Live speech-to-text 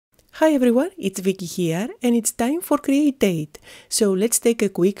Hi everyone, it's Vicky here and it's time for Create8. So let's take a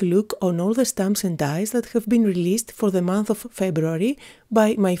quick look on all the stamps and dies that have been released for the month of February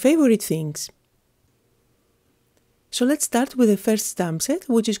by my favorite things. So let's start with the first stamp set,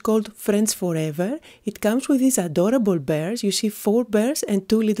 which is called Friends Forever. It comes with these adorable bears. You see 4 bears and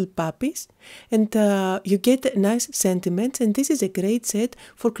 2 little puppies. And you get nice sentiments, and this is a great set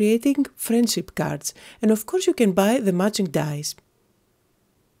for creating friendship cards. And of course you can buy the matching dies.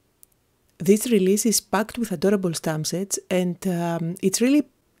 This release is packed with adorable stamp sets, and it's really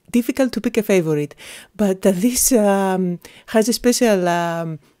difficult to pick a favorite. But this has a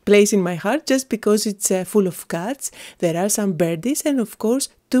special place in my heart just because it's full of cats. There are some birdies and of course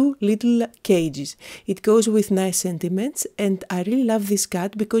 2 little cages. It goes with nice sentiments, and I really love this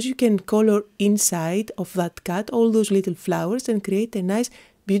cat because you can color inside of that cat all those little flowers and create a nice,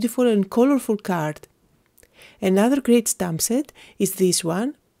 beautiful and colorful card. Another great stamp set is this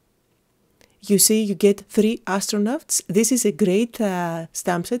one. You see, you get 3 astronauts. This is a great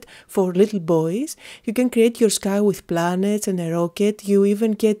stamp set for little boys. You can create your sky with planets and a rocket. You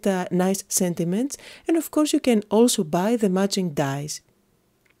even get nice sentiments. And of course, you can also buy the matching dies.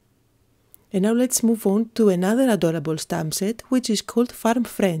 And now let's move on to another adorable stamp set, which is called Farm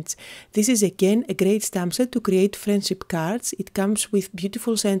Friends. This is again a great stamp set to create friendship cards. It comes with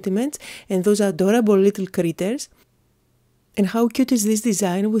beautiful sentiments and those adorable little critters. And how cute is this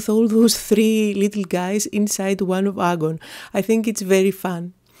design with all those 3 little guys inside one wagon? I think it's very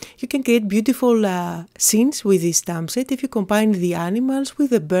fun. You can create beautiful scenes with this stamp set if you combine the animals with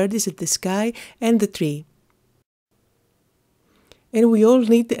the birds at the sky and the tree. And we all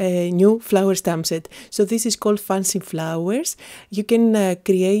need a new flower stamp set. So this is called Fancy Flowers. You can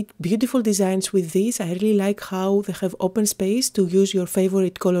create beautiful designs with this. I really like how they have open space to use your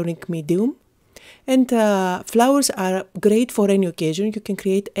favorite coloring medium. And flowers are great for any occasion. You can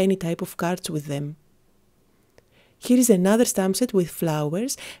create any type of cards with them. Here is another stamp set with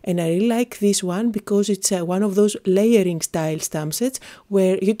flowers, and I really like this one because it's one of those layering style stamp sets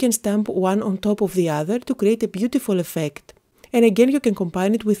where you can stamp one on top of the other to create a beautiful effect. And again, you can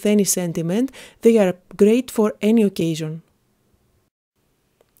combine it with any sentiment. They are great for any occasion.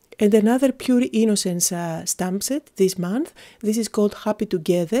 And another pure innocence stamp set this month. This is called Happy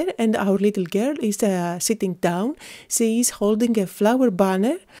Together, and our little girl is sitting down. She is holding a flower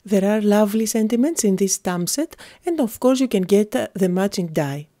banner. There are lovely sentiments in this stamp set, and of course you can get the matching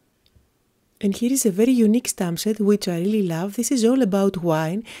die. And here is a very unique stamp set which I really love. This is all about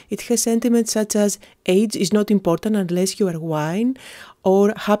wine. It has sentiments such as age is not important unless you are wine,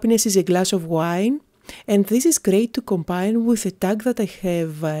 or happiness is a glass of wine. And this is great to combine with a tag that I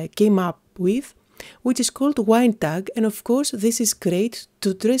have came up with, which is called wine tag. And of course, this is great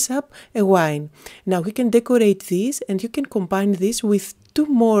to dress up a wine. Now we can decorate this, and you can combine this with 2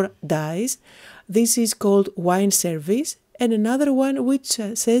 more dies. This is called wine service, and another one which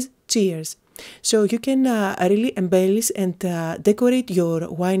says cheers. So you can really embellish and decorate your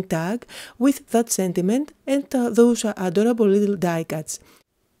wine tag with that sentiment and those adorable little die cuts.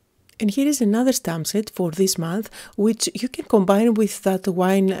 And here is another stamp set for this month, which you can combine with that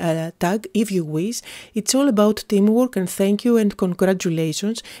wine tag if you wish. It's all about teamwork and thank you and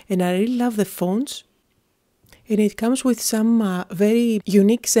congratulations. And I really love the fonts. And it comes with some very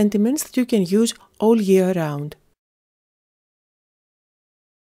unique sentiments that you can use all year round.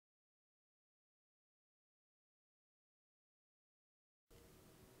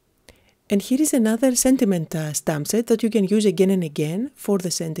 And here is another sentiment stamp set that you can use again and again for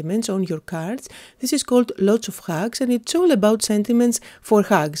the sentiments on your cards. This is called Lots of Hugs, and it's all about sentiments for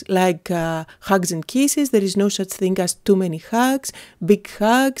hugs, like hugs and kisses. There is no such thing as too many hugs, big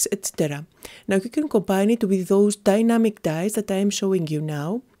hugs, etc. Now you can combine it with those dynamic dies that I am showing you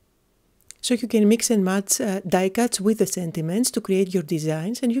now. So you can mix and match die cuts with the sentiments to create your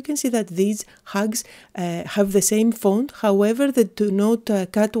designs, and you can see that these hugs have the same font, however they do not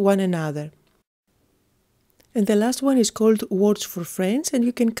cut one another. And the last one is called Words for Friends, and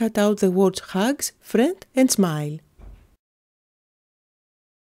you can cut out the words hugs, friend and smile.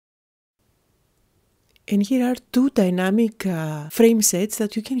 And here are 2 dynamic frame sets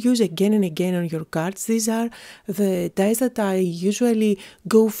that you can use again and again on your cards. These are the dies that I usually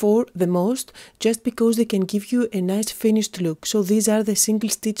go for the most, just because they can give you a nice finished look. So these are the single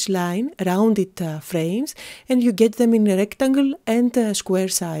stitch line rounded frames, and you get them in a rectangle and square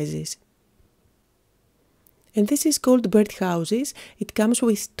sizes. And this is called birdhouses. It comes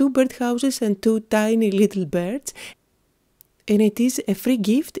with 2 birdhouses and 2 tiny little birds. And it is a free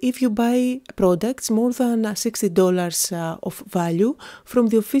gift if you buy products more than $60 of value from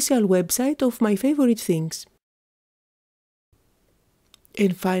the official website of My Favorite Things.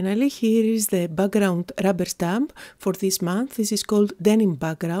 And finally, here is the background rubber stamp for this month. This is called denim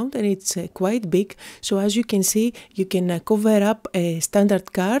background and it's quite big. So as you can see, you can cover up a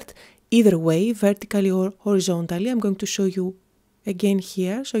standard card either way, vertically or horizontally. I'm going to show you again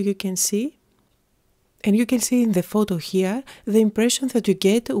here so you can see. And you can see in the photo here the impression that you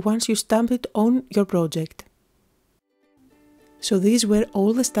get once you stamp it on your project. So these were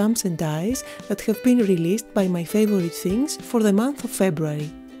all the stamps and dies that have been released by my favorite things for the month of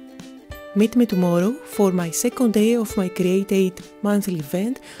February. Meet me tomorrow for my second day of my Create8 monthly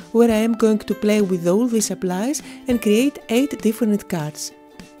event, where I am going to play with all these supplies and create 8 different cards.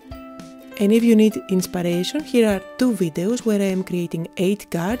 And if you need inspiration, here are 2 videos where I am creating 8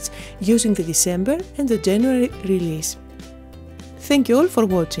 cards using the December and the January release. Thank you all for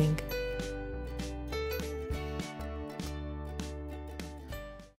watching!